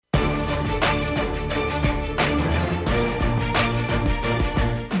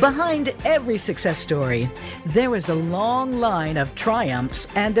Behind every success story, there is a long line of triumphs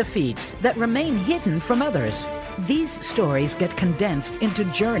and defeats that remain hidden from others. These stories get condensed into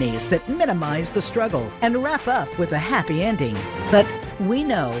journeys that minimize the struggle and wrap up with a happy ending. But we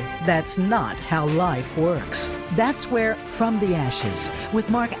know that's not how life works. That's where From the Ashes with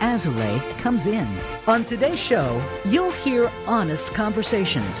Mark Azoulay comes in. On today's show, you'll hear honest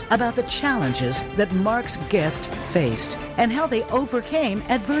conversations about the challenges that Mark's guest faced and how they overcame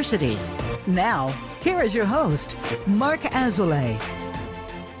adversity. Now, here is your host, Mark Azoulay.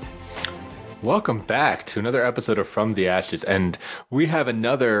 Welcome back to another episode of From the Ashes, and we have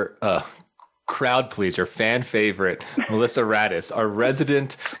another crowd pleaser, fan favorite, Melissa Raddatz, our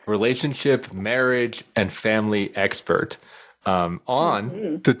resident relationship, marriage, and family expert,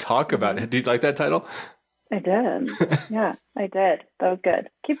 to talk about it. Did you like that title? I did. Yeah, I did. That was good.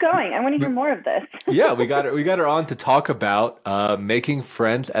 Keep going. I want to hear more of this. Yeah, we got her on to talk about making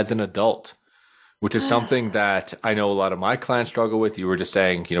friends as an adult, which is something that I know a lot of my clients struggle with. You were just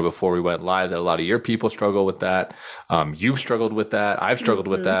saying, before we went live, that a lot of your people struggle with that. You've struggled with that. I've struggled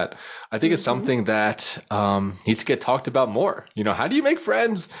with that. I think it's something that needs to get talked about more. How do you make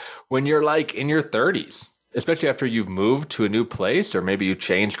friends when you're like in your 30s, especially after you've moved to a new place or maybe you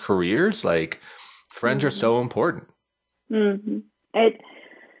changed careers? Like, friends are so important. I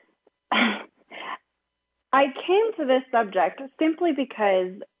came to this subject simply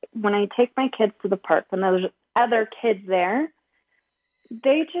because when I take my kids to the park and there's other kids there,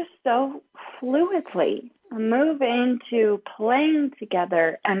 they just so fluidly move into playing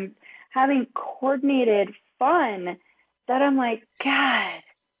together and having coordinated fun that I'm like, God,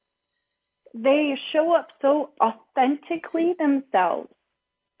 they show up so authentically themselves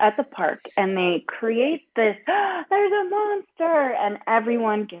at the park, and they create this, there's a monster, and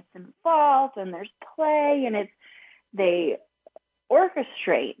everyone gets involved, and there's play, and they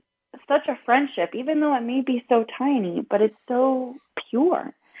orchestrate such a friendship, even though it may be so tiny, but it's so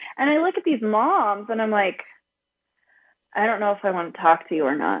pure. And I look at these moms, and I'm like, I don't know if I want to talk to you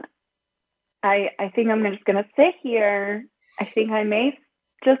or not. I think I'm just going to sit here. I think I may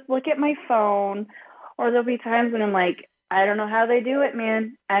just look at my phone, or there'll be times when I'm like, I don't know how they do it,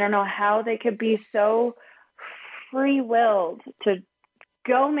 man. I don't know how they could be so free-willed to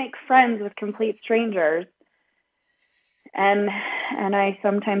go make friends with complete strangers. And I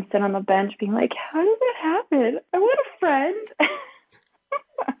sometimes sit on the bench being like, how does that happen? I want a friend.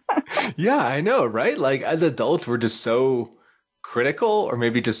 Yeah, I know, right? Like, as adults, we're just so critical, or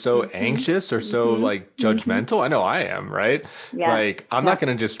maybe just so anxious, or so like judgmental. I know I am, right? Yeah. Like, I'm not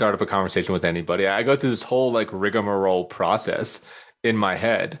going to just start up a conversation with anybody. I go through this whole like rigmarole process in my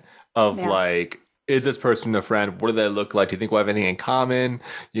head of like, is this person a friend? What do they look like? Do you think we'll have anything in common?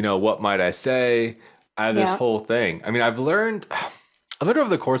 What might I say? I have this whole thing. I mean, I've learned over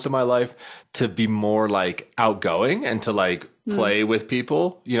the course of my life to be more like outgoing and to like play with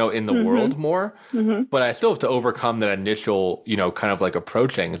people, in the world more. But I still have to overcome that initial, kind of like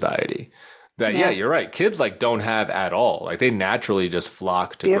approach anxiety that, you're right. Kids like don't have at all. Like, they naturally just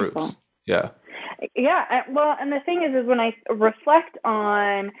flock to groups. Yeah. Yeah. Well, and the thing is when I reflect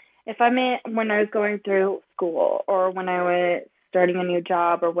on when I was going through school or when I was starting a new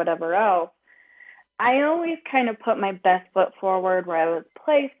job or whatever else, I always kind of put my best foot forward where I was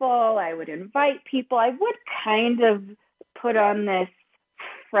playful. I would invite people. I would kind of put on this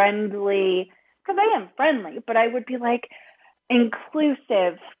friendly, because I am friendly, but I would be like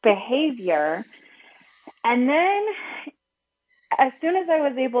inclusive behavior. And then as soon as I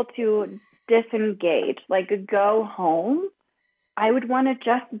was able to disengage, like go home, I would want to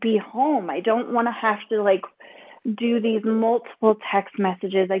just be home. I don't want to have to like do these multiple text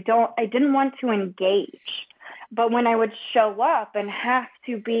messages. I didn't want to engage. But when I would show up and have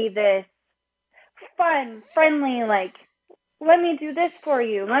to be this fun, friendly, like, let me do this for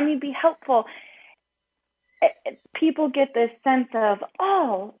you, let me be helpful, people get this sense of,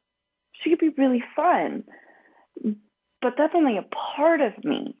 oh, she could be really fun. But that's only a part of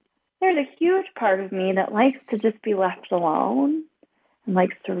me. There's a huge part of me that likes to just be left alone and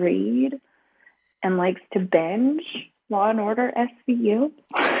likes to read and likes to binge Law and Order SVU.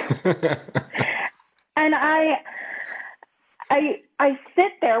 And I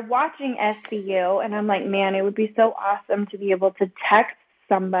sit there watching SVU and I'm like, man, it would be so awesome to be able to text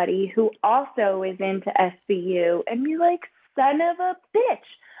somebody who also is into SVU and be like, son of a bitch,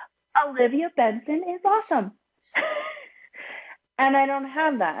 Olivia Benson is awesome. And I don't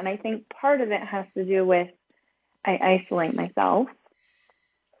have that. And I think part of it has to do with I isolate myself.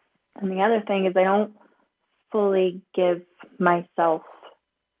 And the other thing is I don't fully give myself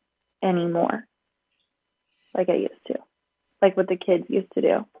anymore like I used to. like what the kids used to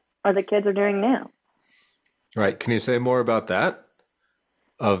do or the kids are doing now. Right. Can you say more about that?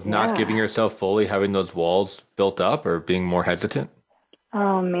 Of not giving Yeah. yourself fully, having those walls built up or being more hesitant?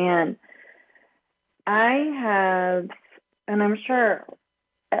 Oh, man. I have, and I'm sure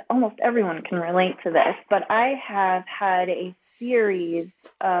almost everyone can relate to this, but I have had a series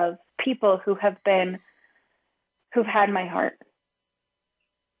of people who've had my heart.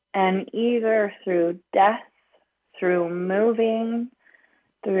 And either through death, through moving,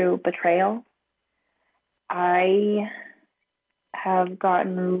 through betrayal, I have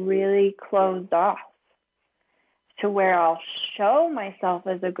gotten really closed off to where I'll show myself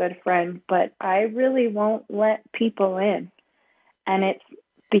as a good friend, but I really won't let people in. And it's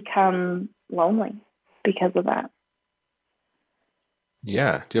become lonely because of that.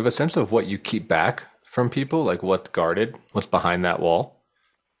 Yeah. Do you have a sense of what you keep back from people? Like what's guarded? What's behind that wall?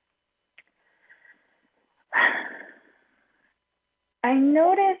 I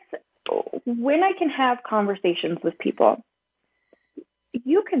notice when I can have conversations with people,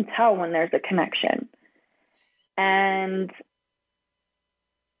 you can tell when there's a connection. And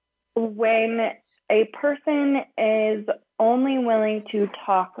when a person is only willing to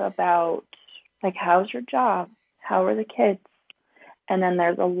talk about, like, how's your job? How are the kids? And then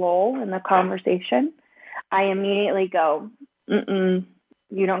there's a lull in the conversation, I immediately go, you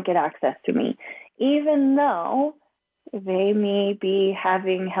don't get access to me. Even though they may be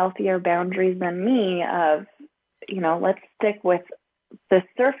having healthier boundaries than me of, let's stick with the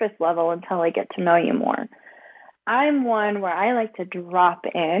surface level until I get to know you more. I'm one where I like to drop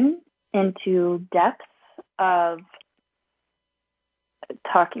into depths of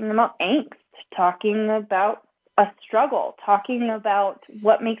talking about angst, talking about a struggle, talking about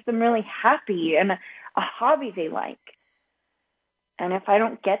what makes them really happy and a hobby they like. And if I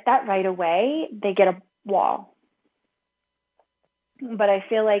don't get that right away, they get a wall. But I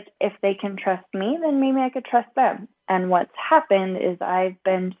feel like if they can trust me, then maybe I could trust them. And what's happened is I've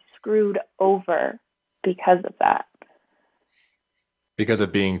been screwed over because of that. Because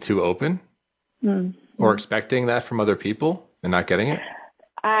of being too open? Mm-hmm. Or expecting that from other people and not getting it?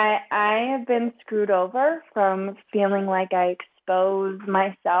 I have been screwed over from feeling like I expose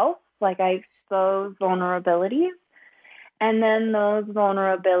myself, like I expose vulnerabilities. And then those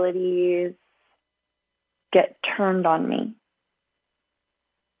vulnerabilities get turned on me.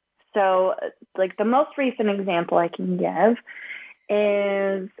 So, like, the most recent example I can give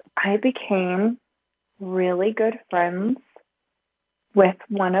is I became really good friends with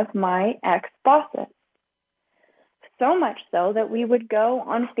one of my ex-bosses. So much so that we would go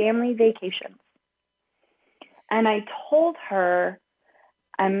on family vacations. And I told her,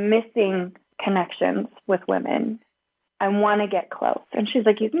 I'm missing connections with women. I want to get close. And she's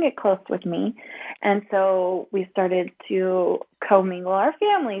like, you can get close with me. And so we started to commingle our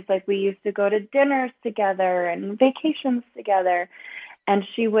families. Like, we used to go to dinners together and vacations together. And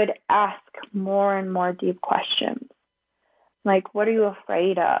she would ask more and more deep questions. Like, what are you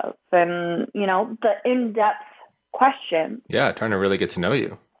afraid of? And, the in-depth questions. Yeah, trying to really get to know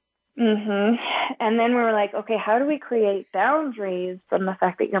you. Mm-hmm. And then we were like, okay, how do we create boundaries from the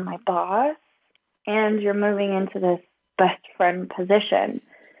fact that you're my boss and you're moving into this best friend position?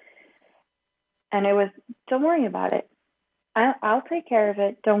 And it was, don't worry about it. I'll take care of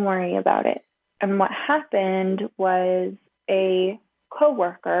it. Don't worry about it. And what happened was a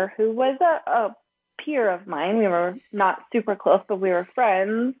coworker who was a peer of mine, we were not super close, but we were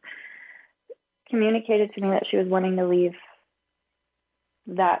friends, communicated to me that she was wanting to leave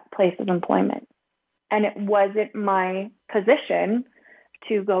that place of employment. And it wasn't my position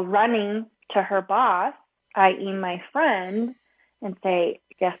to go running to her boss, i.e. my friend, and say,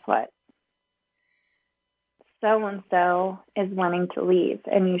 guess what? So-and-so is wanting to leave,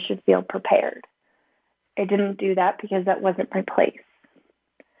 and you should feel prepared. I didn't do that because that wasn't my place.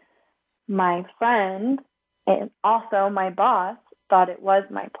 My friend, and also my boss, thought it was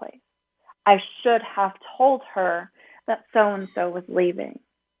my place. I should have told her that so-and-so was leaving.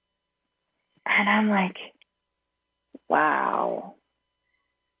 And I'm like, wow,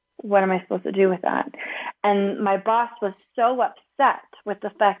 what am I supposed to do with that? And my boss was so upset with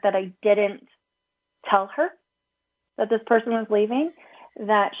the fact that I didn't tell her that this person was leaving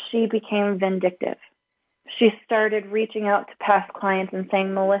that she became vindictive. She started reaching out to past clients and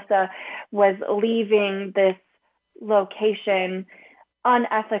saying Melissa was leaving this location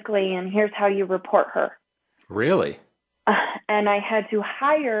unethically, and here's how you report her. Really? And I had to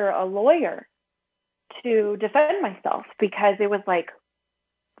hire a lawyer to defend myself because it was like,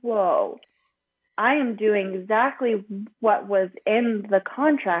 whoa, I am doing exactly what was in the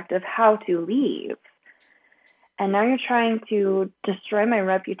contract of how to leave. And now you're trying to destroy my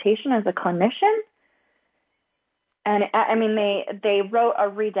reputation as a clinician? And I mean, they wrote a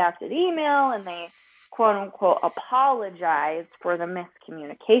redacted email and they quote unquote apologized for the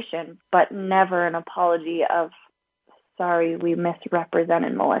miscommunication, but never an apology of, sorry, we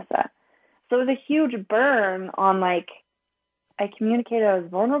misrepresented Melissa. So it was a huge burn on, like, I communicated I was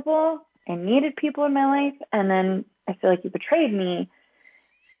vulnerable, I needed people in my life, and then I feel like you betrayed me,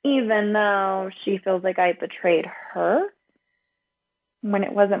 even though she feels like I betrayed her when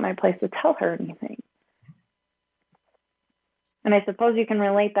it wasn't my place to tell her anything. And I suppose you can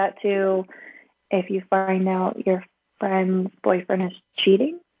relate that to if you find out your friend's boyfriend is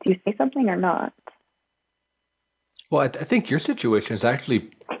cheating. Do you say something or not? Well, I think your situation is actually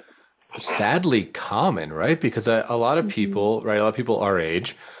sadly common, right? Because a lot of people, right, a lot of people our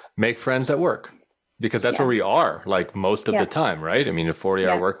age make friends at work because that's where we are, like, most of the time, right? I mean, a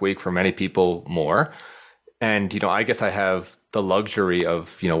 40-hour work week for many people more. And, I guess I have the luxury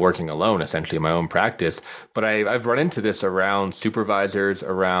of, working alone, essentially, in my own practice. But I've run into this around supervisors,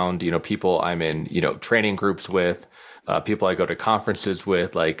 around, people I'm in, training groups with, people I go to conferences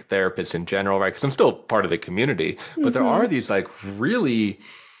with, like therapists in general, right? Because I'm still part of the community. But there are these, like, really,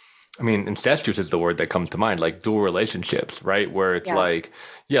 I mean, incestuous is the word that comes to mind, like dual relationships, right? Where it's like,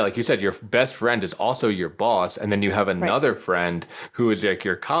 like you said, your best friend is also your boss. And then you have another friend who is like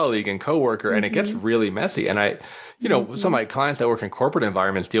your colleague and coworker, and it gets really messy. And some of my clients that work in corporate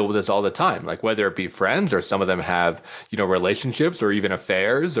environments deal with this all the time, like whether it be friends or some of them have, relationships or even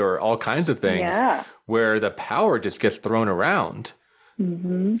affairs or all kinds of things where the power just gets thrown around.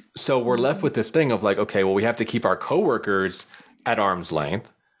 So we're left with this thing of like, okay, well, we have to keep our coworkers at arm's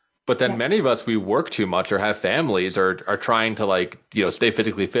length. But then many of us, we work too much or have families or are trying to, like, stay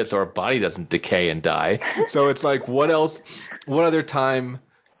physically fit so our body doesn't decay and die. So it's like, what other time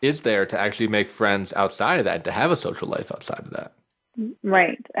is there to actually make friends outside of that, to have a social life outside of that?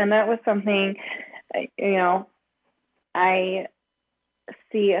 Right. And that was something, I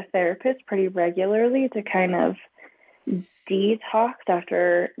see a therapist pretty regularly to kind of detox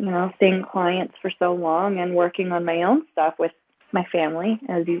after, seeing clients for so long and working on my own stuff with my family,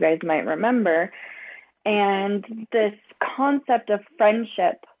 as you guys might remember. And this concept of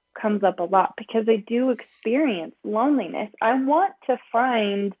friendship comes up a lot because I do experience loneliness. I want to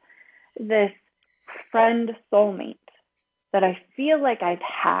find this friend soulmate that I feel like I've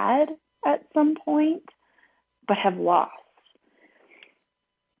had at some point, but have lost.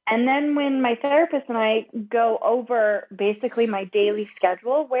 And then when my therapist and I go over basically my daily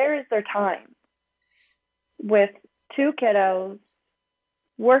schedule, where is there time? With 2 kiddos,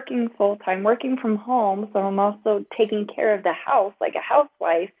 working full-time, working from home, so I'm also taking care of the house like a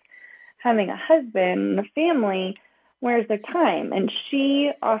housewife, having a husband and a family, where's their time? And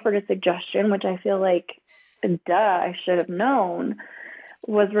she offered a suggestion, which I feel like, I should have known,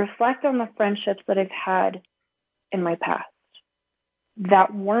 was reflect on the friendships that I've had in my past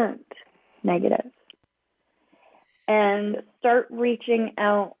that weren't negative and start reaching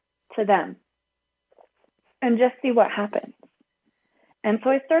out to them and just see what happens. And so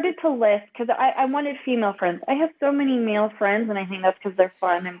I started to list, because I wanted female friends. I have so many male friends, and I think that's because they're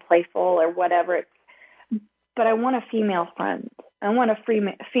fun and playful or whatever. But I want a female friend. I want a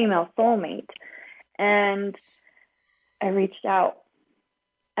female soulmate. And I reached out.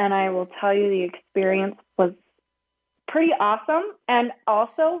 And I will tell you, the experience was pretty awesome and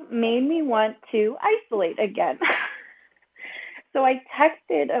also made me want to isolate again. So I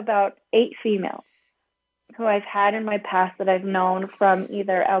texted about 8 females who I've had in my past that I've known from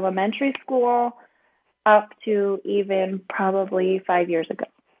either elementary school up to even probably 5 years ago.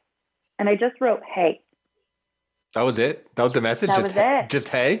 And I just wrote, hey. That was it? That was the message? That was it. Just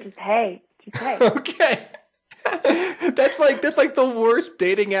hey? Just hey. Just hey. Okay. That's like the worst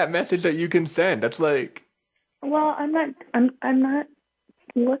dating app message that you can send. That's like, well, I'm not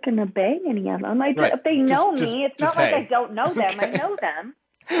looking to bang any of them. If they know me, it's not like I don't know them. Okay. I know them.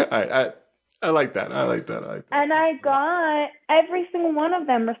 All right. I like that. And I got every single one of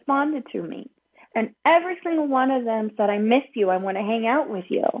them responded to me. And every single one of them said, I miss you. I want to hang out with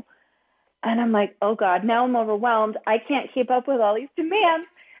you. And I'm like, oh God, now I'm overwhelmed. I can't keep up with all these demands.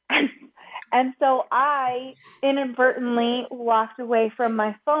 And so I inadvertently walked away from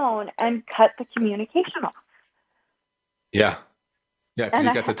my phone and cut the communication off. Yeah. Yeah, because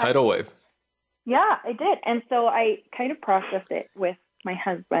you got the tidal wave. Yeah, I did. And so I kind of processed it with my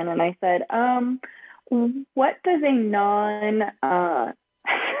husband, and I said, what does a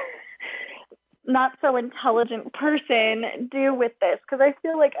not so intelligent person do with this? Because I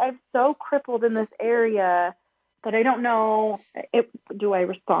feel like I'm so crippled in this area that I don't know, do I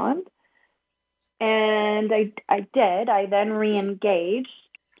respond? And I did. I then re-engaged.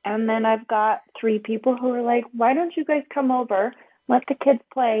 And then I've got 3 people who are like, why don't you guys come over, let the kids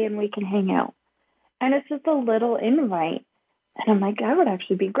play, and we can hang out. And it's just a little invite. And I'm like, that would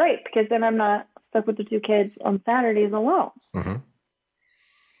actually be great, because then I'm not stuck with the 2 kids on Saturdays alone. Mm-hmm.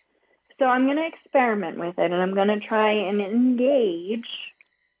 So I'm going to experiment with it, and I'm going to try and engage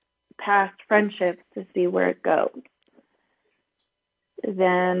past friendships to see where it goes.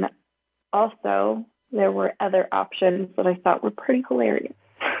 Then also, there were other options that I thought were pretty hilarious.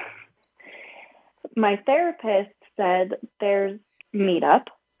 My therapist said there's Meetup,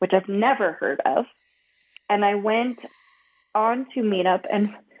 which I've never heard of. And I went on to Meetup,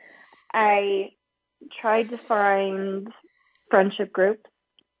 and I tried to find friendship groups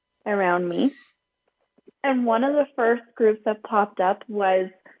around me. And one of the first groups that popped up was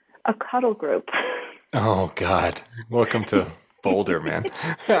a cuddle group. Oh, God. Welcome to Boulder, man.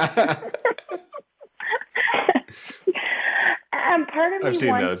 And part of me I've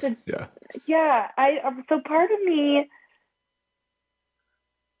seen those. So part of me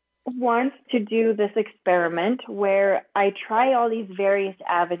wants to do this experiment where I try all these various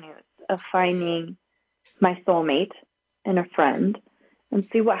avenues of finding my soulmate and a friend and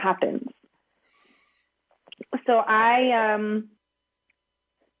see what happens. So I'm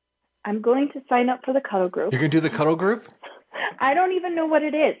going to sign up for the cuddle group. You're going to do the cuddle group? I don't even know what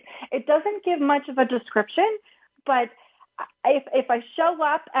it is. It doesn't give much of a description, but if I show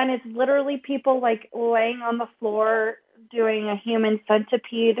up and it's literally people like laying on the floor doing a human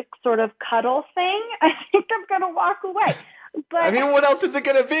centipede sort of cuddle thing, I think I'm going to walk away. But I mean, what else is it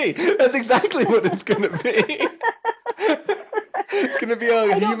going to be? That's exactly what it's going to be. It's going to be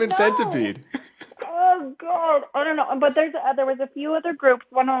a human centipede. Oh, God. I don't know. But there was a few other groups.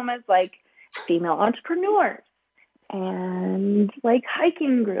 One of them is like female entrepreneurs and like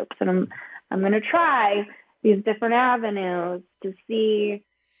hiking groups. And I'm going to try these different avenues to see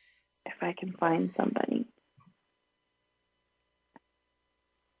if I can find somebody.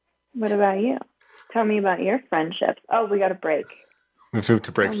 What about you? Tell me about your friendships. Oh, we got a break. We have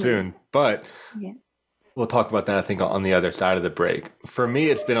to break soon, but we'll talk about that, I think, on the other side of the break. For me,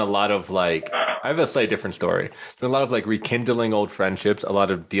 it's been a lot of like, I have a slightly different story. It's been a lot of like rekindling old friendships, a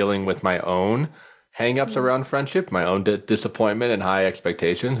lot of dealing with my own hang-ups around friendship, my own disappointment and high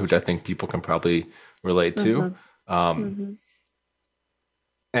expectations, which I think people can probably relate to.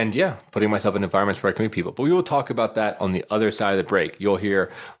 And putting myself in environments where I can meet people. But we will talk about that on the other side of the break. You'll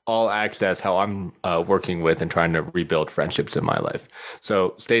hear all access how I'm working with and trying to rebuild friendships in my life.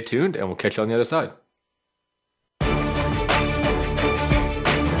 So stay tuned and we'll catch you on the other side.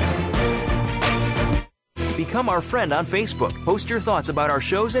 Become our friend on Facebook. Post your thoughts about our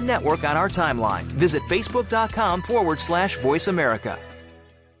shows and network on our timeline. Visit facebook.com/Voice America.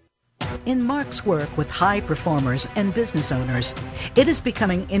 In Mark's work with high performers and business owners, it is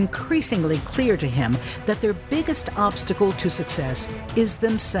becoming increasingly clear to him that their biggest obstacle to success is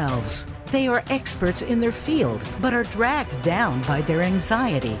themselves. They are experts in their field, but are dragged down by their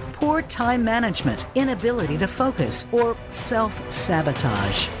anxiety, poor time management, inability to focus, or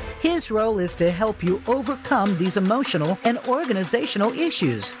self-sabotage. His role is to help you overcome these emotional and organizational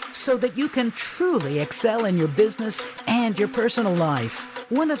issues so that you can truly excel in your business and your personal life.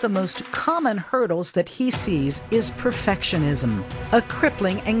 One of the most common hurdles that he sees is perfectionism, a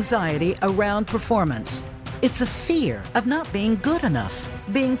crippling anxiety around performance. It's a fear of not being good enough,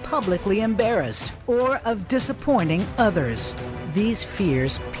 being publicly embarrassed, or of disappointing others. These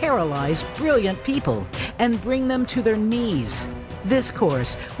fears paralyze brilliant people and bring them to their knees. This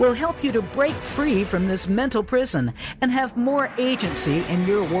course will help you to break free from this mental prison and have more agency in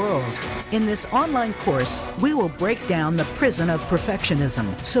your world. In this online course, we will break down the prison of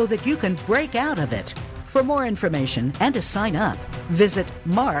perfectionism so that you can break out of it. For more information and to sign up, visit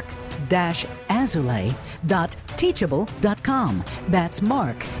marc-azulay.teachable.com. That's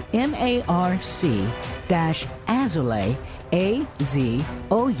Marc, MARC-Azulay,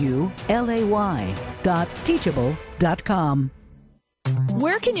 AZOULAY.teachable.com.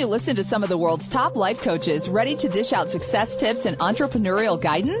 Where can you listen to some of the world's top life coaches ready to dish out success tips and entrepreneurial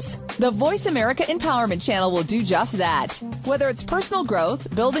guidance? The Voice America Empowerment Channel will do just that. Whether it's personal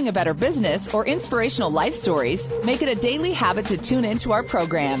growth, building a better business, or inspirational life stories, make it a daily habit to tune into our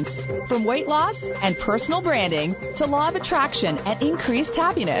programs. From weight loss and personal branding to law of attraction and increased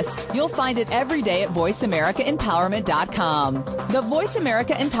happiness, you'll find it every day at VoiceAmericaEmpowerment.com. The Voice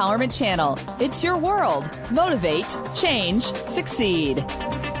America Empowerment Channel. It's your world. Motivate, change, succeed.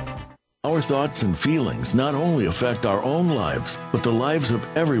 Our thoughts and feelings not only affect our own lives, but the lives of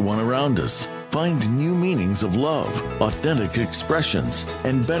everyone around us. Find new meanings of love, authentic expressions,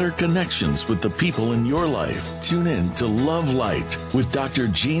 and better connections with the people in your life. Tune in to Love Light with Dr.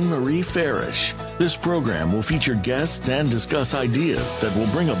 Jean Marie Farish. This program will feature guests and discuss ideas that will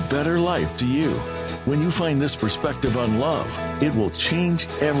bring a better life to you. When you find this perspective on love, it will change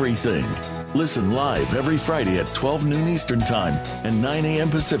everything. Listen live every Friday at 12 noon Eastern Time and 9 a.m.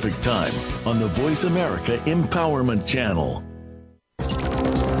 Pacific Time on the Voice America Empowerment Channel.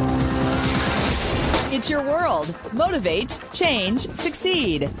 It's your world. Motivate, change,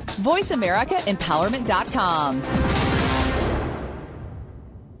 succeed. VoiceAmericaEmpowerment.com.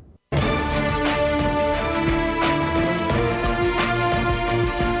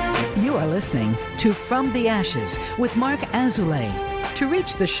 You are listening to From the Ashes with Mark Azoulay. To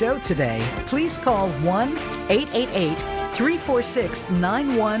reach the show today, please call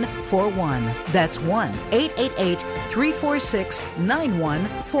 1-888-346-9141. That's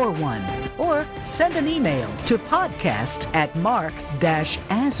 1-888-346-9141. Or send an email to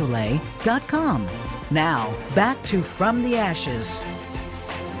podcast@mark-azoulay.com. Now, back to From the Ashes.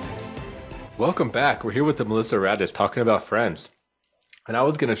 Welcome back. We're here with the Melissa Raddatz talking about friends. And I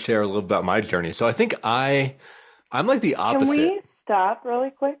was going to share a little about my journey. So I think I'm like the opposite. Can we stop really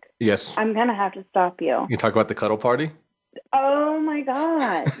quick? Yes. I'm going to have to stop you. You talk about the cuddle party? Oh, my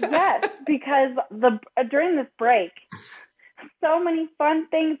God. Yes, because during this break, so many fun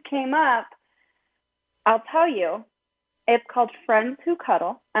things came up. I'll tell you, it's called Friends Who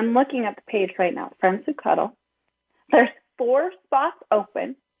Cuddle. I'm looking at the page right now, Friends Who Cuddle. There's 4 spots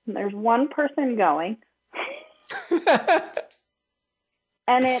open. And there's 1 person going.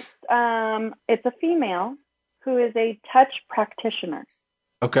 And it's a female who is a touch practitioner.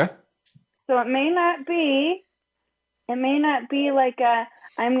 Okay. So it may not be like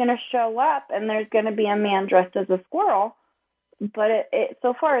I'm going to show up and there's going to be a man dressed as a squirrel, but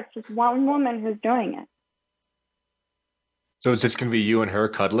so far it's just one woman who's doing it. So it's just going to be you and her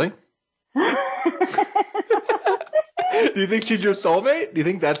cuddling? Do you think she's your soulmate? Do you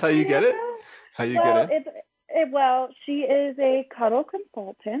think that's how you get it? How you get it? Well, she is a cuddle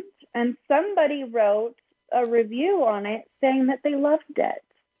consultant, and somebody wrote a review on it saying that they loved it.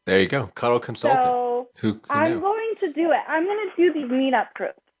 There you go. Cuddle consultant. So who I'm knew? going to do it. I'm going to do these meetup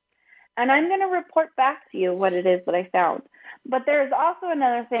groups, and I'm going to report back to you what it is that I found. But there's also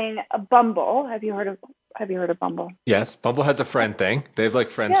another thing, a Bumble. Have you heard of Bumble? Yes. Bumble has a friend thing. They have like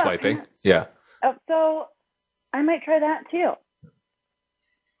friend swiping. Yeah. So I might try that too.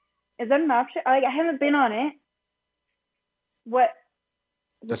 Is that an option? I haven't been on it. What?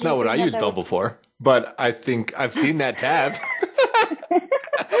 That's not what I use Bumble for, but I think I've seen that tab.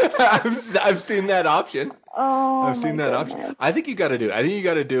 I've seen that option. Oh, I've seen that option. I think you got to do it. I think you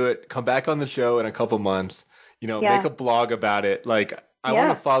got to do it. Come back on the show in a couple months. Make a blog about it. Like, I want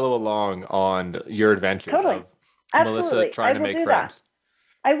to follow along on your adventures of Melissa trying to make friends.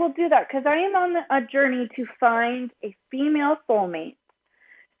 I will do that because I am on a journey to find a female soulmate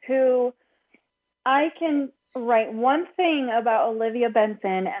who I can write one thing about Olivia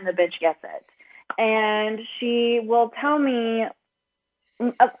Benson and the bitch gets it. And she will tell me,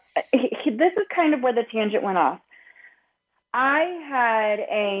 this is kind of where the tangent went off. I had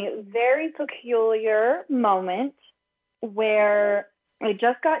a very peculiar moment where I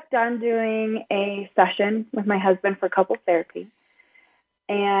just got done doing a session with my husband for couples therapy.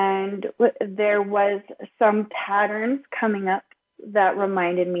 And there was some patterns coming up that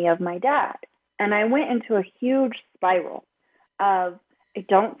reminded me of my dad. And I went into a huge spiral of, I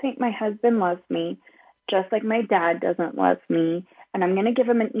don't think my husband loves me, just like my dad doesn't love me. And I'm going to give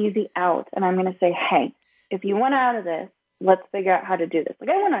him an easy out. And I'm going to say, hey, if you want out of this, let's figure out how to do this. Like,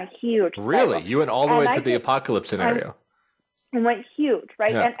 I went on a huge spiral. Really? You went all the way to the apocalypse scenario. I went huge,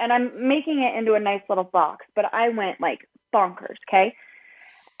 right? Yeah. And I'm making it into a nice little box, but I went like bonkers, okay?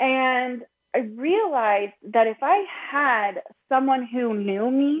 And I realized that if I had someone who knew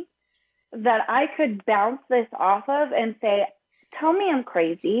me, that I could bounce this off of and say, tell me I'm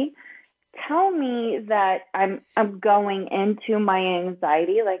crazy. Tell me that I'm going into my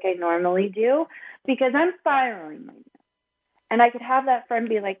anxiety like I normally do because I'm spiraling right now. And I could have that friend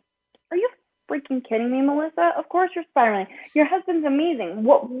be like, are you freaking kidding me, Melissa? Of course you're spiraling. Your husband's amazing.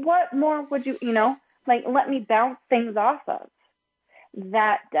 What more would you, let me bounce things off of?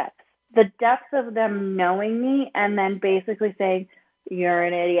 That depth. The depth of them knowing me and then basically saying, you're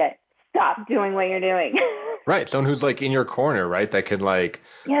an idiot. Stop doing what you're doing. Right. Someone who's like in your corner, right? That can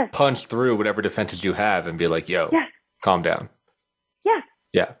punch through whatever defenses you have and be like, yo, calm down. Yes.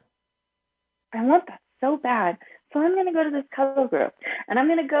 Yeah. I want that so bad. So I'm going to go to this cuddle group and I'm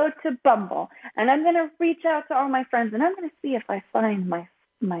going to go to Bumble and I'm going to reach out to all my friends and I'm going to see if I find my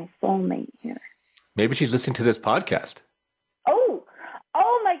my soulmate here? Maybe she's listening to this podcast.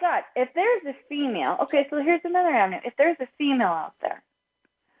 Oh my God. If there's a female, okay, so here's another avenue. If there's a female out there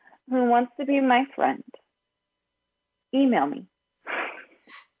who wants to be my friend, email me.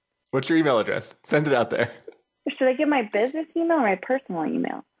 What's your email address? Send it out there. Should I give my business email or my personal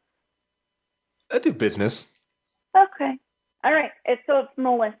email? I do business. Okay. All right. It's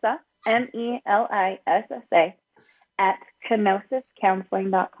Melissa, MELISSA, at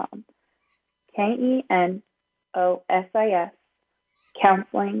kenosiscounseling.com. KENOSIS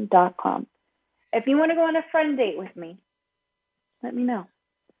counseling.com. If you want to go on a friend date with me, let me know.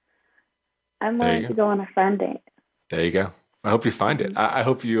 I'm willing to go on a friend date. There you go. I hope you find it. I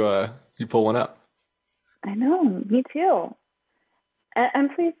hope you pull one up. I know. Me too. And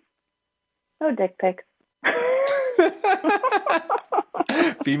please, no dick pics.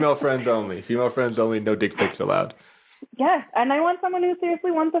 Female friends only. Female friends only. No dick pics allowed. Yes, and I want someone who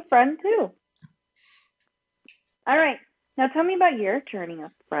seriously wants a friend too. All right. Now tell me about your journey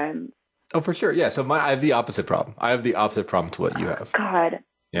of friends. Oh, for sure. Yeah. So I have the opposite problem. I have the opposite problem to what you have. God.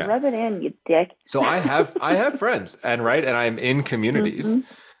 Yeah. Rub it in, you dick. So I have friends and I'm in communities.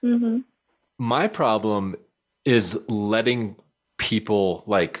 Mm-hmm. Mm-hmm. My problem is letting people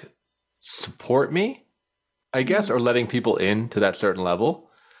like support me, I guess, or letting people in to that certain level.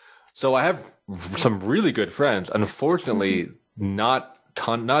 So I have some really good friends. Unfortunately, not a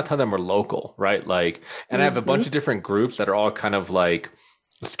ton of them are local, right? Like, and I have a bunch of different groups that are all kind of like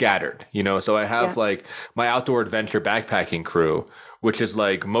scattered, you know? So I have like my outdoor adventure backpacking crew, which is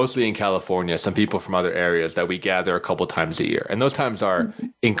like mostly in California, some people from other areas that we gather a couple times a year. And those times are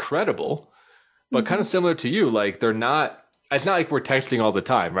incredible, but kind of similar to you, like it's not like we're texting all the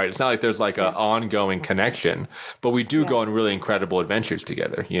time, right? It's not like there's like an ongoing connection, but we do go on really incredible adventures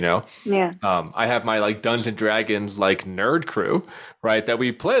together, you know? Yeah. I have my like Dungeons and Dragons like nerd crew, right? That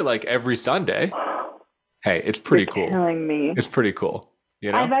we play like every Sunday. Hey, it's pretty cool. Killing me. It's pretty cool.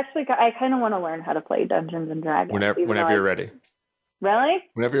 You know? I kind of want to learn how to play Dungeons and Dragons. Whenever you're ready. Really?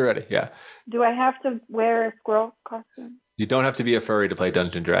 Whenever you're ready, yeah. Do I have to wear a squirrel costume? You don't have to be a furry to play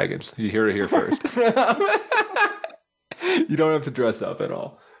Dungeons and Dragons. You hear it here first. You don't have to dress up at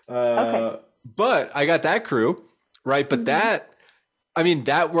all. Okay. But I got that crew, right? But that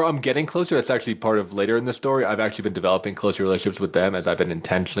where I'm getting closer, that's actually part of later in the story. I've actually been developing closer relationships with them as I've been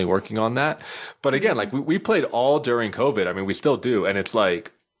intentionally working on that. But again, like we played all during COVID. I mean, we still do. And it's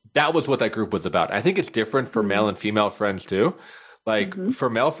like, that was what that group was about. I think it's different for male and female friends too. Like for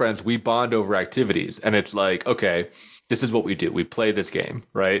male friends, we bond over activities and it's like, okay, this is what we do. We play this game,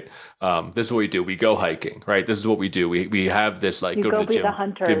 right? This is what we do. We go hiking, right? This is what we do. We have this like go to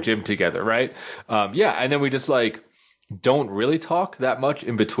the gym together, right? And then we just like don't really talk that much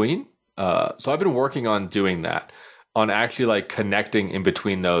in between. So I've been working on doing that, on actually like connecting in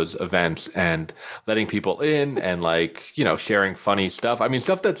between those events and letting people in and like, you know, sharing funny stuff. I mean,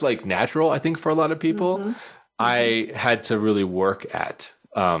 stuff that's like natural, I think, for a lot of people. I had to really work at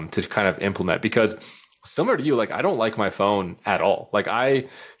to kind of implement, because similar to you, like I don't like my phone at all. Like I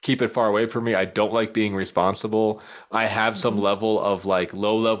keep it far away from me. I don't like being responsible. I have some level of like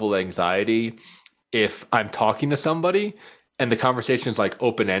low level anxiety if I'm talking to somebody and the conversation is like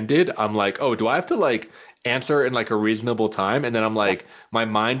open-ended. I'm like, oh, do I have to like answer in like a reasonable time? And then I'm like, my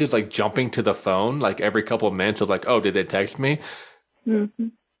mind is like jumping to the phone like every couple of minutes of like, oh, did they text me?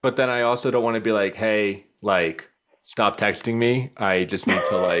 But then I also don't want to be like, hey, like, stop texting me. I just need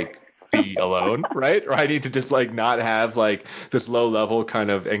to like be alone, right? Or I need to just like not have like this low level kind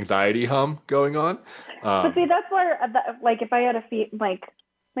of anxiety hum going on. But see, that's where, like, if I had like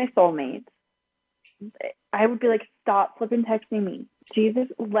my soulmate, I would be like, stop flipping texting me. Jesus,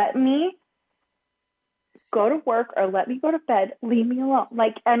 let me go to work or let me go to bed. Leave me alone.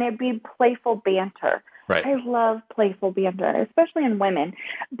 Like, and it'd be playful banter. Right. I love playful banter, especially in women.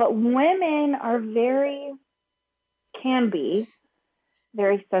 But women are can be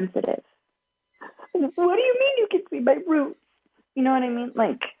very sensitive. What do you mean you can see my roots? You know what I mean?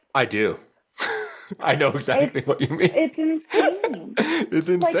 Like, I do. I know exactly what you mean. It's insane. It's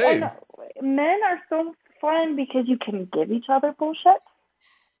insane. Like, men are so fun because you can give each other bullshit.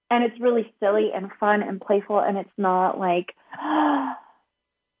 And it's really silly and fun and playful. And it's not like, oh,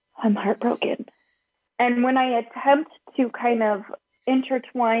 I'm heartbroken. And when I attempt to kind of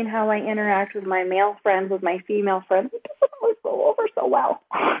intertwine how I interact with my male friends with my female friends, it doesn't always go over so well.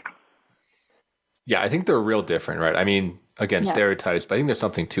 Yeah, I think they're real different, right? I mean, again, stereotypes, but I think there's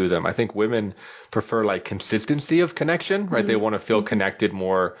something to them. I think women prefer like consistency of connection, right? They want to feel connected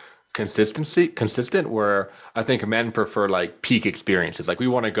more consistent, where I think men prefer like peak experiences. Like we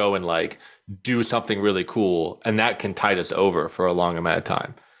want to go and like do something really cool, and that can tide us over for a long amount of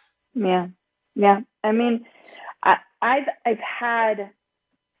time. Yeah. Yeah. I mean, I've had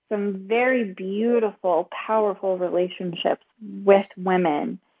some very beautiful, powerful relationships with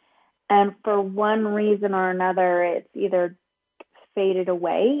women. And for one reason or another, it's either faded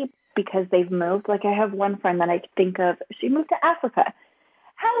away because they've moved. Like I have one friend that I think of, she moved to Africa.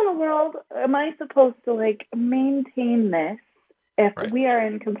 How in the world am I supposed to like maintain this if we are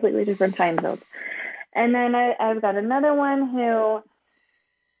in completely different time zones? And then I've got another one who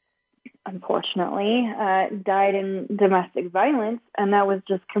unfortunately died in domestic violence, and that was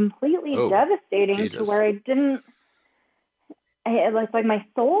just completely devastating to where it's like my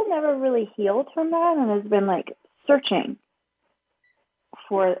soul never really healed from that, and has been like searching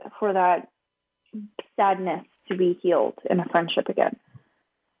for that sadness to be healed in a friendship again.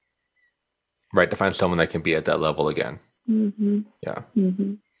 Right, to find someone that can be at that level again. Mm-hmm. Yeah.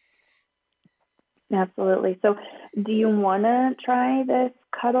 Mm-hmm. Absolutely. So do you want to try this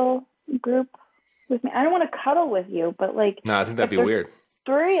cuddle group with me? I don't want to cuddle with you, but like... No, I think that'd be weird.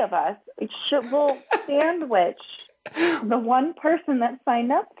 3 of us, we'll sandwich the one person that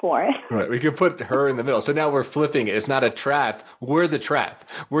signed up for it. Right, we could put her in the middle. So now we're flipping it. It's not a trap. We're the trap.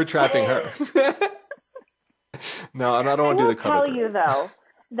 We're trapping her. No, I don't want to do the cuddle. I will tell you, though,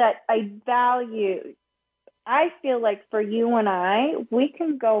 that I feel like for you and I, we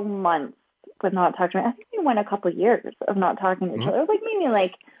can go months with not talking. I think we went a couple of years of not talking to each other. Like maybe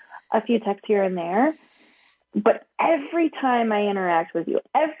like a few texts here and there. But every time I interact with you,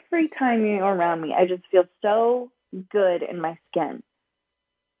 every time you're around me, I just feel so good in my skin.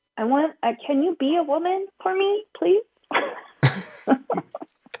 Can you be a woman for me, please?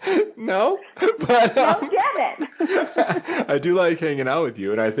 No, but get it. I do like hanging out with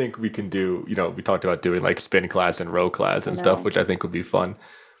you, and I think we can do. We talked about doing like spin class and row class and stuff, which I think would be fun.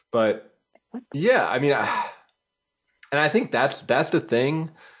 But yeah, I mean, and I think that's the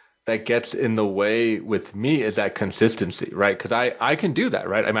thing that gets in the way with me is that consistency, right? Because I can do that,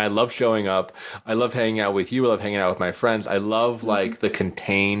 right? I mean, I love showing up. I love hanging out with you. I love hanging out with my friends. I love like the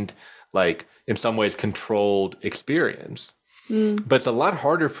contained, like in some ways controlled experience. But it's a lot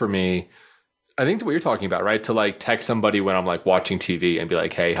harder for me, I think, to what you're talking about, right? To like text somebody when I'm like watching TV and be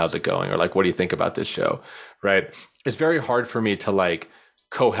like, hey, how's it going? Or like, what do you think about this show? Right? It's very hard for me to like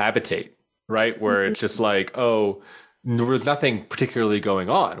cohabitate, right? Where it's just like, oh, there's nothing particularly going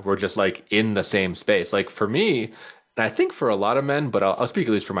on. We're just like in the same space. Like for me, and I think for a lot of men, but I'll speak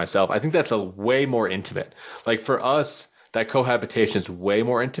at least for myself, I think that's a way more intimate. Like for us, that cohabitation is way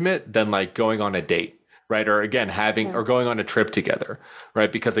more intimate than like going on a date. Right. Or again, or going on a trip together.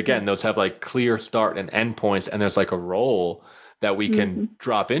 Right. Because again, those have like clear start and end points. And there's like a role that we can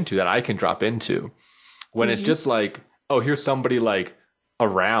drop into, that I can drop into. When it's just like, oh, here's somebody like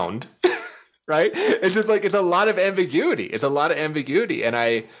around. Right. It's just like, it's a lot of ambiguity.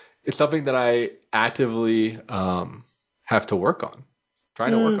 And it's something that I actively have to work on,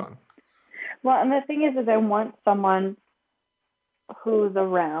 trying to work on. Well, and the thing is I want someone who's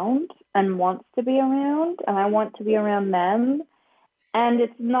around and wants to be around, and I want to be around them. And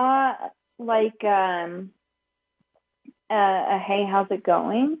it's not like hey, how's it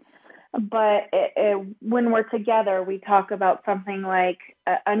going? But when we're together, we talk about something like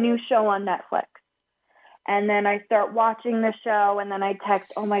a new show on Netflix. And then I start watching the show, and then I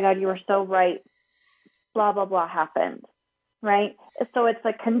text, oh my God, you were so right. Blah, blah, blah happened. Right? So it's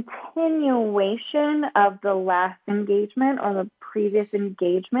a continuation of the last engagement or the previous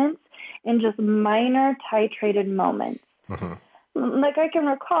engagements in just minor titrated moments. Like I can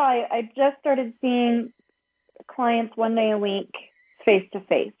recall, I just started seeing clients one day a week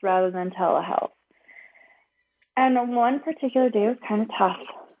face-to-face rather than telehealth. And one particular day was kind of tough.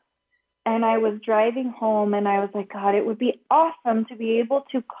 And I was driving home and I was like, God, it would be awesome to be able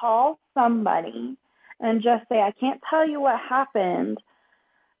to call somebody and just say, I can't tell you what happened,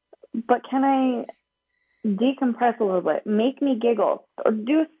 but can I decompress a little bit, make me giggle, or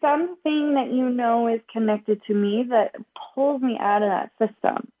do something that you know is connected to me that pulls me out of that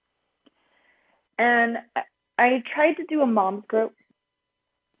system. And I tried to do a mom's group,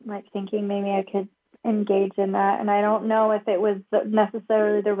 like thinking maybe I could engage in that. And I don't know if it was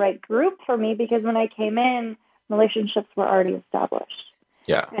necessarily the right group for me, because when I came in, relationships were already established.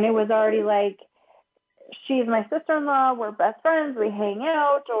 Yeah. And it was already like, she's my sister-in-law, we're best friends, we hang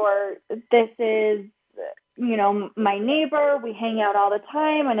out, or this is, my neighbor, we hang out all the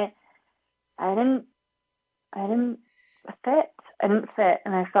time. And I didn't fit,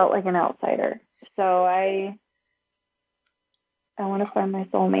 and I felt like an outsider. So I I want to find my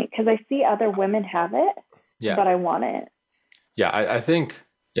soulmate, because I see other women have it, but I want it. Yeah, I think,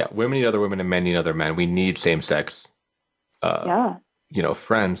 women need other women and men need other men. We need same-sex,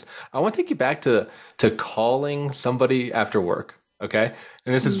 friends. I want to take you back to calling somebody after work, okay?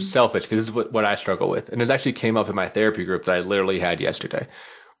 And this is selfish, because this is what I struggle with. And this actually came up in my therapy group that I literally had yesterday,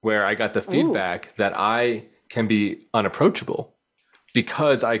 where I got the feedback that I can be unapproachable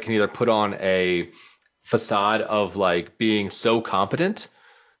because I can either put on a facade of like being so competent,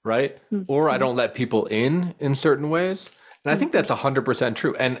 right? Or I don't let people in certain ways. And I think that's 100%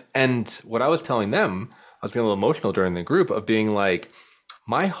 true. And what I was telling them, I was getting a little emotional during the group of being like,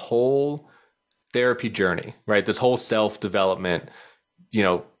 my whole therapy journey, right? This whole self-development,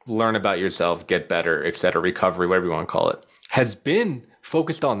 learn about yourself, get better, et cetera, recovery, whatever you want to call it, has been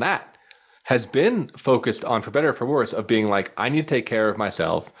focused on that, has been focused on, for better or for worse, of being like, I need to take care of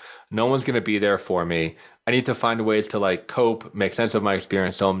myself. No one's going to be there for me. I need to find ways to like cope, make sense of my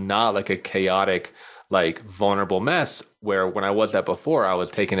experience, so I'm not like a chaotic, like vulnerable mess where when I was that before, I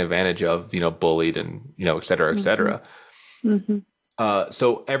was taken advantage of, bullied and, et cetera, et cetera.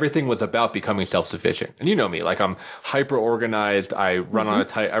 So everything was about becoming self-sufficient. And you know me, like I'm hyper organized. I run on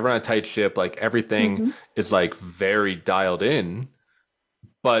a tight ship. Like everything is like very dialed in.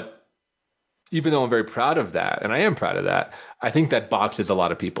 But even though I'm very proud of that, and I am proud of that, I think that boxes a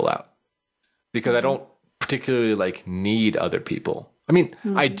lot of people out because I don't particularly like need other people. I mean,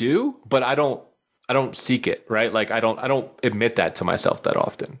 I do, but I don't seek it, right? Like I don't admit that to myself that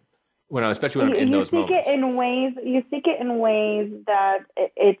often. Especially when I'm in those moments. You seek it in ways that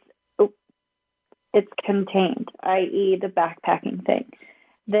it's contained, i.e. the backpacking thing.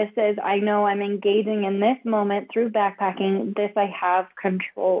 This is, I know I'm engaging in this moment through backpacking. This, I have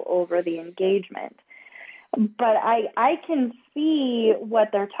control over the engagement. But I can see what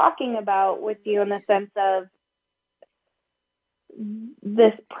they're talking about with you in the sense of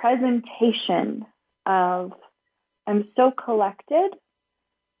this presentation of I'm so collected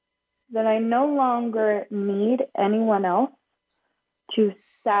that I no longer need anyone else to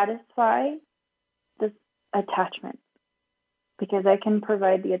satisfy this attachment because I can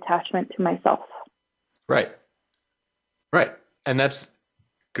provide the attachment to myself. Right. And that's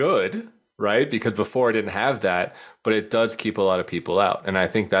good, right? Because before I didn't have that, but it does keep a lot of people out. And I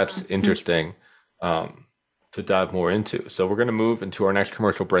think that's interesting to dive more into. So we're going to move into our next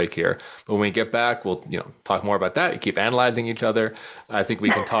commercial break here. But when we get back, we'll talk more about that. We keep analyzing each other. I think we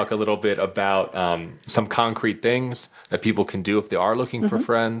can talk a little bit about some concrete things that people can do if they are looking for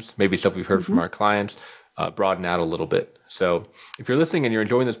friends, maybe stuff we've heard from our clients, broaden out a little bit. So if you're listening and you're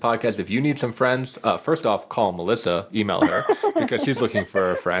enjoying this podcast, if you need some friends, first off, call Melissa, email her because she's looking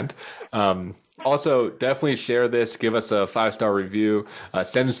for a friend. Also, definitely share this. Give us a 5-star review.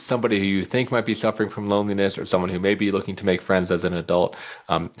 Send somebody who you think might be suffering from loneliness or someone who may be looking to make friends as an adult.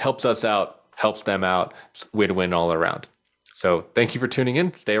 Helps us out, helps them out. It's win-win all around. So thank you for tuning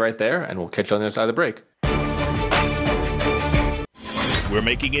in. Stay right there, and we'll catch you on the other side of the break. We're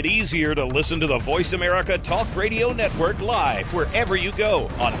making it easier to listen to the Voice America Talk Radio Network live wherever you go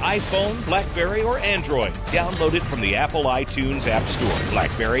on iPhone, BlackBerry, or Android. Download it from the Apple iTunes App Store,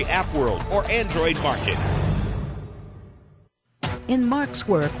 BlackBerry App World, or Android Market. In Mark's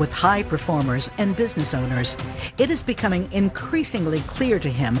work with high performers and business owners, it is becoming increasingly clear to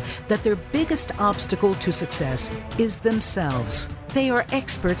him that their biggest obstacle to success is themselves. They are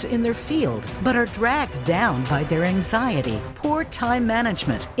experts in their field, but are dragged down by their anxiety, poor time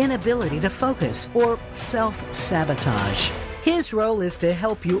management, inability to focus, or self-sabotage. His role is to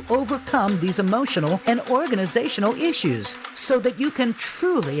help you overcome these emotional and organizational issues so that you can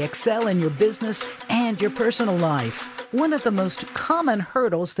truly excel in your business and your personal life. One of the most common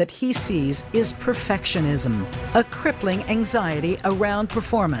hurdles that he sees is perfectionism, a crippling anxiety around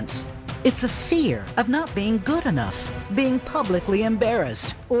performance. It's a fear of not being good enough, being publicly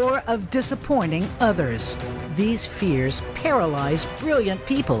embarrassed, or of disappointing others. These fears paralyze brilliant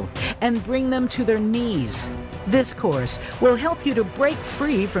people and bring them to their knees. This course will help you to break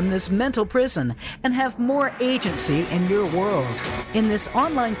free from this mental prison and have more agency in your world. In this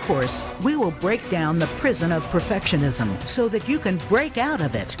online course, we will break down the prison of perfectionism so that you can break out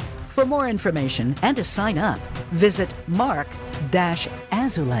of it. For more information and to sign up, visit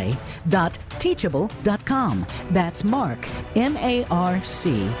marc-azulay.teachable.com. That's Marc,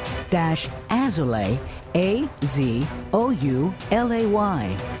 MARC-azulay,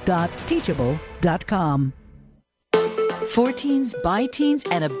 AZOULAY.teachable.com. For teens, by teens,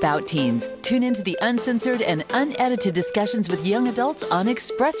 and about teens. Tune into the uncensored and unedited discussions with young adults on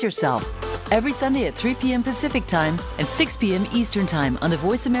Express Yourself. Every Sunday at 3 p.m. Pacific Time and 6 p.m. Eastern Time on the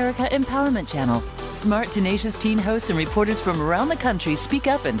Voice America Empowerment Channel. Smart, tenacious teen hosts and reporters from around the country speak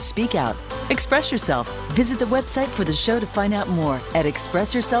up and speak out. Express Yourself. Visit the website for the show to find out more at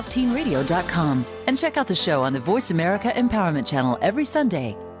expressyourselfteenradio.com. And check out the show on the Voice America Empowerment Channel every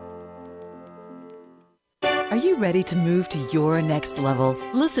Sunday. Are you ready to move to your next level?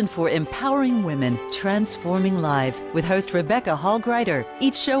 Listen for Empowering Women, Transforming Lives with host Rebecca Hall-Greider.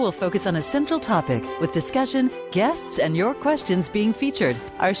 Each show will focus on a central topic with discussion, guests, and your questions being featured.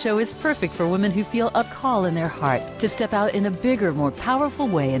 Our show is perfect for women who feel a call in their heart to step out in a bigger, more powerful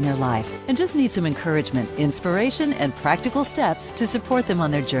way in their life and just need some encouragement, inspiration, and practical steps to support them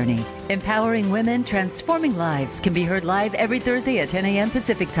on their journey. Empowering Women, Transforming Lives can be heard live every Thursday at 10 a.m.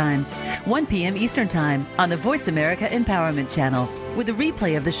 Pacific Time, 1 p.m. Eastern Time on the Voice America Empowerment Channel, with a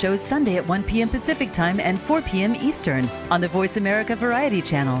replay of the show Sunday at 1 p.m. Pacific Time and 4 p.m. Eastern on the Voice America Variety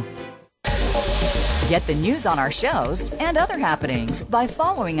Channel. Get the news on our shows and other happenings by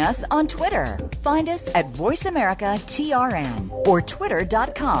following us on Twitter. Find us at VoiceAmericaTRN or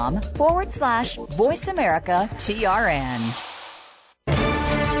twitter.com/VoiceAmericaTRN.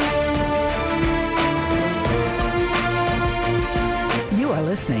 You are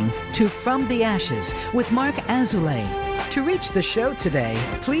listening to From the Ashes with Mark Azoulay. To reach the show today,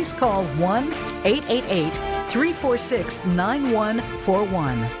 please call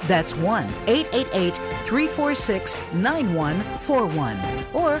 1-888-346-9141. That's 1-888-346-9141.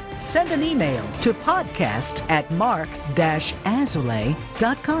 Or send an email to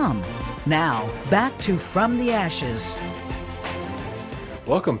podcast@mark-azoulay.com. Now, back to From the Ashes.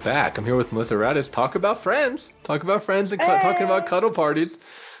 Welcome back. I'm here with Melissa Raddatz. Talk about friends and talking about cuddle parties.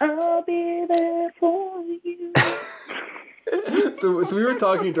 I'll be there for you. So we were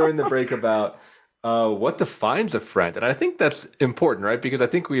talking during the break about what defines a friend, and I think that's important, right? Because I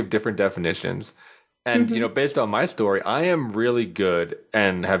think we have different definitions. And based on my story, I am really good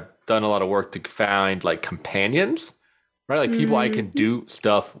and have done a lot of work to find like companions, right? Like people I can do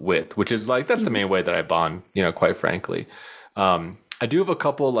stuff with, which is like that's the main way that I bond. Quite frankly. I do have a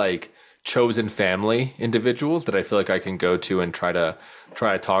couple like chosen family individuals that I feel like I can go to and try to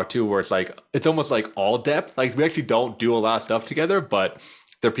talk to, where it's almost like all depth. Like we actually don't do a lot of stuff together, but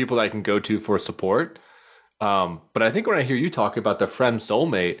they're people that I can go to for support. But I think when I hear you talk about the friend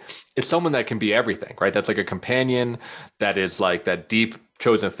soulmate, it's someone that can be everything, right? That's like a companion, that is like that deep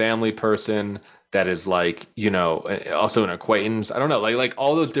chosen family person, that is like, also an acquaintance. I don't know, like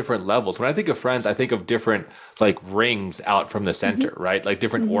all those different levels. When I think of friends, I think of different like rings out from the center, right? Like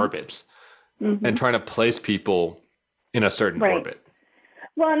different orbits, and trying to place people in a certain orbit.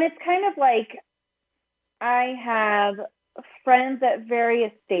 Well, and it's kind of like I have friends at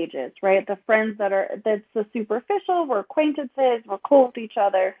various stages, right? The friends that's the superficial, we're acquaintances, we're cool with each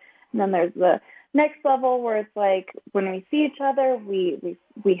other. And then there's the next level where it's like when we see each other, we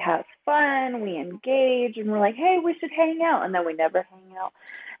have fun, we engage, and we're like, hey, we should hang out, and then we never hang out.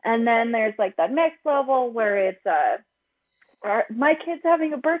 And then there's like that next level where it's my kid's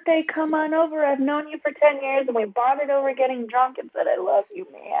having a birthday, come on over, I've known you for 10 years, and we bonded over getting drunk and said, I love you,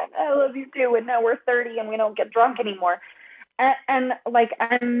 man, I love you too, and now we're 30 and we don't get drunk anymore. And like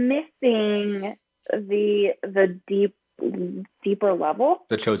I'm missing the deeper level,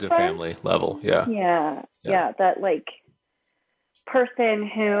 the chosen family level. Yeah, that like person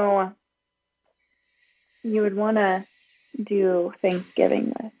who you would want to do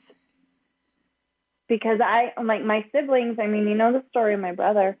Thanksgiving with, because I like my siblings. I mean, the story of my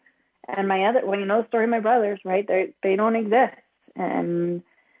brother and the story of my brothers, right? They don't exist, and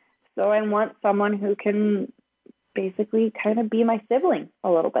so I want someone who can basically kind of be my sibling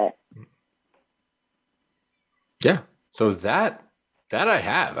a little bit. Yeah. So that I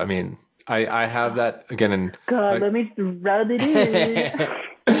have. I mean, I have that again. And let me just rub it in.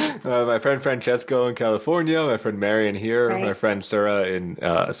 My friend Francesco in California, my friend Marion here, right. My friend Sarah in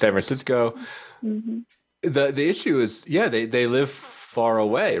San Francisco. The issue is, they live far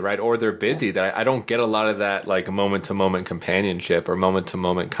away, right? Or they're busy. That I don't get a lot of that like moment to moment companionship or moment to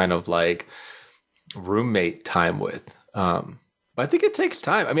moment kind of like roommate time with. But I think it takes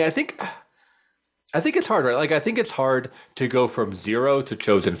time. I mean, I think it's hard, right? Like I think it's hard to go from zero to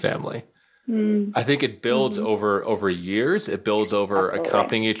chosen family. I think it builds over years. It builds over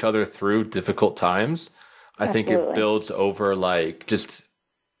accompanying each other through difficult times. I think it builds over like just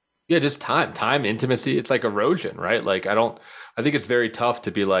time, intimacy. It's like erosion, right? Like I think it's very tough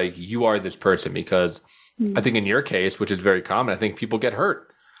to be like, you are this person, because I think in your case, which is very common, I think people get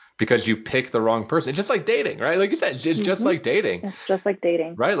hurt because you pick the wrong person. It's just like dating, right? Like you said, it's just like dating. It's just like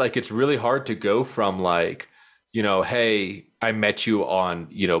dating. Right? Like it's really hard to go from like, hey, I met you on,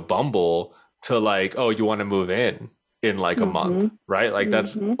 Bumble to like, oh, you want to move in like a month, right? Like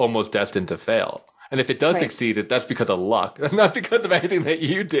that's almost destined to fail. And if it does succeed, that's because of luck. That's not because of anything that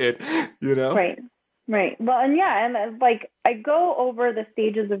you did, Right. Well, and like I go over the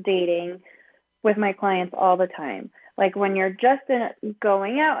stages of dating with my clients all the time. Like when you're just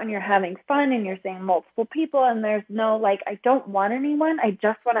going out and you're having fun and you're seeing multiple people and there's no like, I don't want anyone, I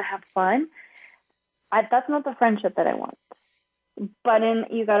just want to have fun. That's not the friendship that I want. But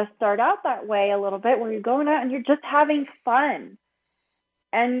you got to start out that way a little bit where you're going out and you're just having fun.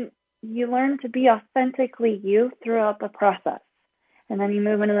 And you learn to be authentically you throughout the process. And then you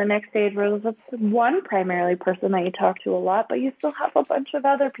move into the next stage where there's one primarily person that you talk to a lot, but you still have a bunch of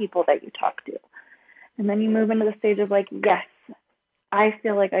other people that you talk to. And then you move into the stage of like, yes, I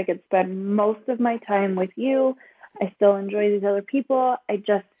feel like I could spend most of my time with you. I still enjoy these other people.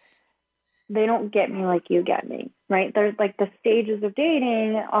 They don't get me like you get me, right? There's like the stages of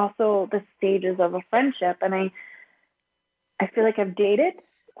dating, also the stages of a friendship. And I feel like I've dated,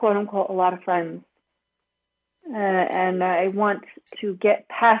 quote unquote, a lot of friends. And I want to get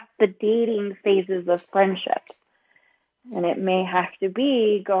past the dating phases of friendship. And it may have to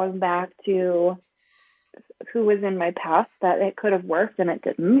be going back to who was in my past that it could have worked and it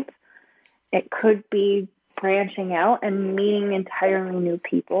didn't. It could be branching out and meeting entirely new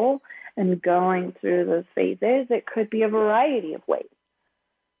people and going through those phases. It could be a variety of ways.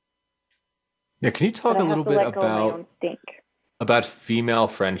 Yeah, can you talk a little bit about female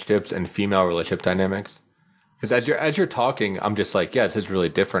friendships and female relationship dynamics? Because as you're talking, I'm just like, yeah, this is really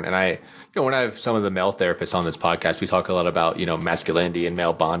different. And when I have some of the male therapists on this podcast, we talk a lot about, masculinity and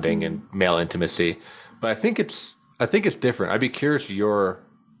male bonding and male intimacy. But I think it's different. I'd be curious your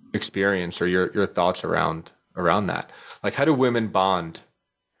experience or your thoughts around that. Like, how do women bond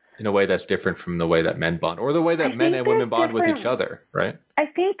in a way that's different from the way that men bond, or the way that men and women bond with each other, right? I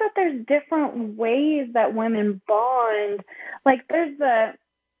think that there's different ways that women bond. Like there's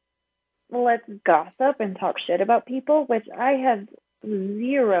let's gossip and talk shit about people, which I have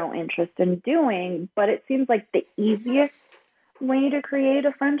zero interest in doing, but it seems like the easiest way to create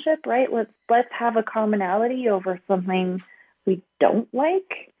a friendship, right? Let's have a commonality over something we don't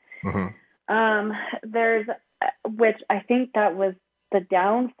like. There's, which I think that was the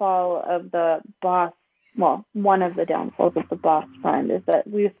downfall of the boss. Well, one of the downfalls of the boss friend is that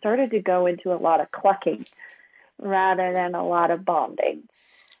we started to go into a lot of clucking rather than a lot of bonding.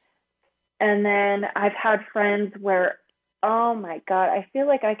 And then I've had friends where, oh my God, I feel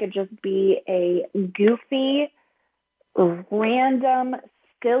like I could just be a goofy, random,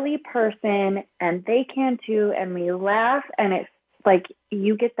 silly person, and they can too, and we laugh, and it's like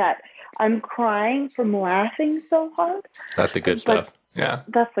you get that. I'm crying from laughing so hard. That's the good stuff. Yeah.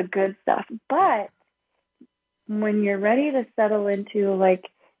 That's the good stuff. But when you're ready to settle into like,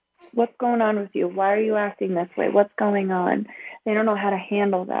 what's going on with you? Why are you acting this way? What's going on? They don't know how to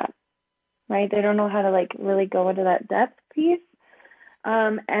handle that, right? They don't know how to like really go into that depth piece.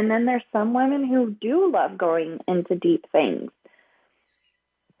 And then there's some women who do love going into deep things.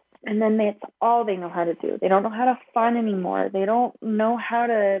 And then that's all they know how to do. They don't know how to fun anymore. They don't know how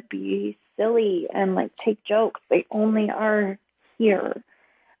to be silly and like take jokes. They only are here.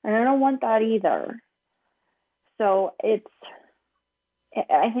 And I don't want that either. So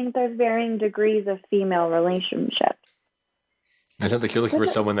I think there's varying degrees of female relationships. It sounds like you're looking for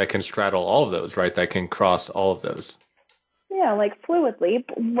someone that can straddle all of those, right? That can cross all of those. Yeah, like fluidly,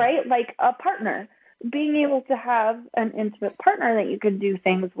 right? Like a partner. Being able to have an intimate partner that you could do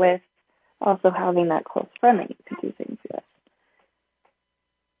things with, also having that close friend that you could do things with.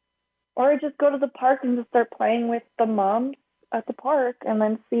 Or just go to the park and just start playing with the moms at the park and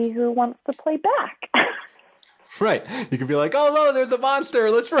then see who wants to play back. Right. You could be like, oh, no, there's a monster.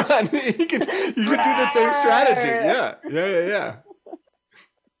 Let's run. You could do the same strategy.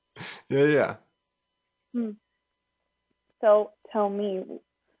 Yeah. So tell me,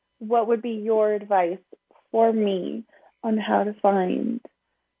 what would be your advice for me on how to find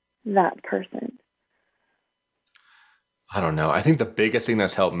that person? I don't know. I think the biggest thing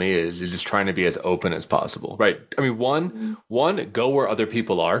that's helped me is just trying to be as open as possible, right? I mean, one, go where other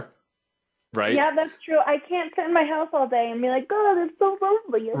people are, right? Yeah, that's true. I can't sit in my house all day and be like, God, it's so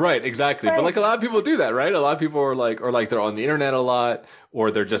lonely. Right, exactly. Right. But like a lot of people do that, right? A lot of people are like, or like they're on the internet a lot,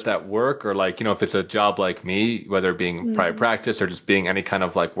 or they're just at work, or like, if it's a job like me, whether it being private practice or just being any kind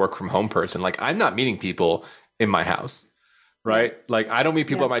of like work from home person, like I'm not meeting people in my house, right? Like I don't meet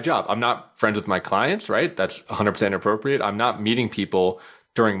people at my job. I'm not friends with my clients, right? That's 100% appropriate. I'm not meeting people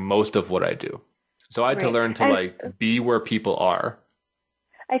during most of what I do. So I had to learn to like be where people are.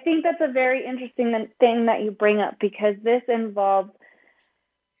 I think that's a very interesting thing that you bring up, because this involves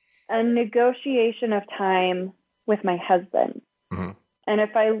a negotiation of time with my husband. Mm-hmm. And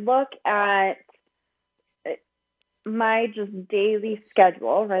if I look at my just daily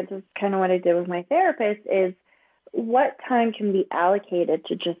schedule, right, this is kind of what I did with my therapist, is what time can be allocated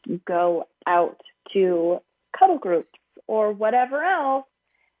to just go out to cuddle groups or whatever else,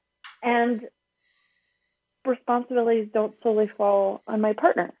 and responsibilities don't solely fall on my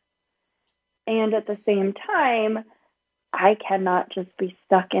partner. And at the same time, I cannot just be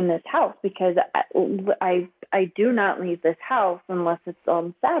stuck in this house, because I do not leave this house unless it's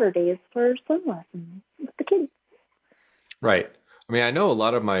on Saturdays for swim lessons with the kids. Right. I mean, I know a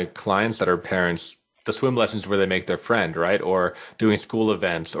lot of my clients that are parents, the swim lessons where they make their friend, right? Or doing school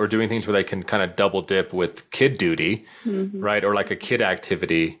events, or doing things where they can kind of double dip with kid duty, right? Or like a kid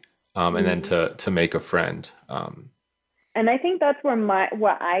activity, and then to make a friend. And I think that's where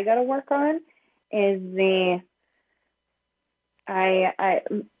what I got to work on is I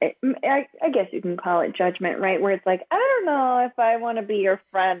guess you can call it judgment, right? Where it's like, I don't know if I want to be your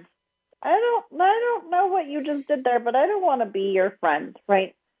friend. I don't know what you just did there, but I don't want to be your friend,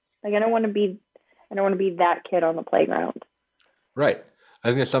 right? Like I don't want to be that kid on the playground. Right. I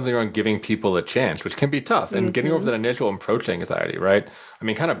think there's something around giving people a chance, which can be tough, and getting over that initial approach anxiety, right? I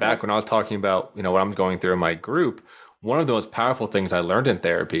mean, kind of back when I was talking about, what I'm going through in my group, one of the most powerful things I learned in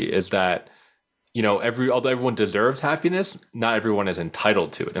therapy is that, although everyone deserves happiness, not everyone is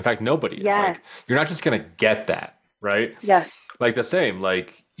entitled to it. In fact, nobody is. Like, you're not just going to get that, right? Yes. Like the same,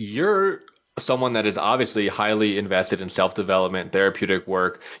 like you're someone that is obviously highly invested in self-development, therapeutic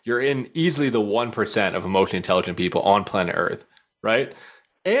work. You're in easily the 1% of emotionally intelligent people on planet Earth, right?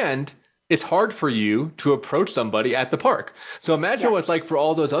 And it's hard for you to approach somebody at the park. So imagine what it's like for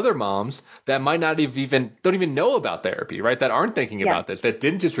all those other moms that might not don't even know about therapy, right? That aren't thinking about this, that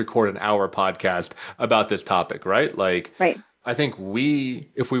didn't just record an hour podcast about this topic, right? Like, I think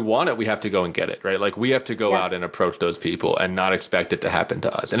if we want it, we have to go and get it, right? Like we have to go out and approach those people and not expect it to happen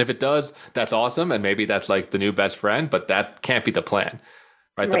to us. And if it does, that's awesome. And maybe that's like the new best friend, but that can't be the plan,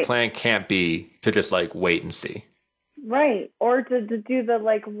 right? The plan can't be to just like wait and see. Right. Or to do the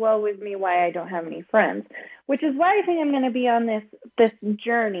like, woe is me, why I don't have any friends, which is why I think I'm going to be on this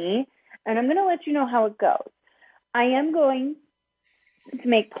journey, and I'm going to let you know how it goes. I am going to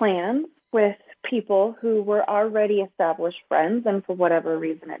make plans with people who were already established friends, and for whatever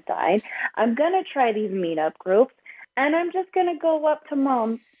reason it died. I'm going to try these meetup groups, and I'm just going to go up to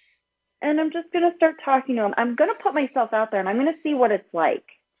moms, and I'm just going to start talking to them. I'm going to put myself out there, and I'm going to see what it's like.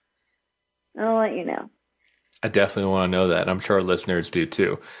 I'll let you know. I definitely want to know that. I'm sure our listeners do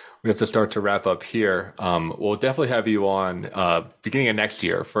too. We have to start to wrap up here. We'll definitely have you on beginning of next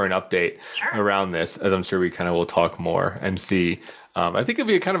year for an update around this, as I'm sure we kind of will talk more and see. I think it'd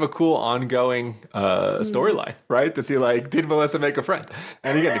be kind of a cool ongoing storyline, right? To see like, did Melissa make a friend?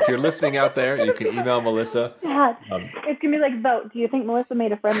 And again, if you're listening out there, you can email Melissa. Yeah, it's going to be like, vote. Do you think Melissa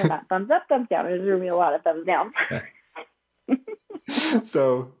made a friend or not? Thumbs up, thumbs down. There's going to be a lot of thumbs down.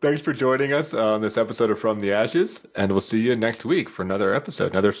 So thanks for joining us on this episode of From the Ashes, and we'll see you next week for another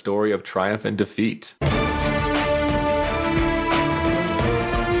episode, another story of triumph and defeat.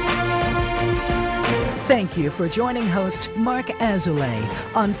 Thank you for joining host Mark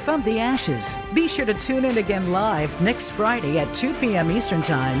Azoulay on From the Ashes. Be sure to tune in again live next Friday at 2 p.m. Eastern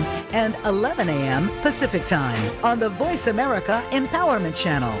Time and 11 a.m. Pacific Time on the Voice America Empowerment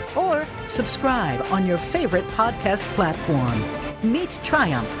Channel, or subscribe on your favorite podcast platform. Meet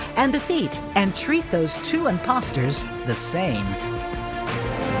triumph and defeat, and treat those two imposters the same.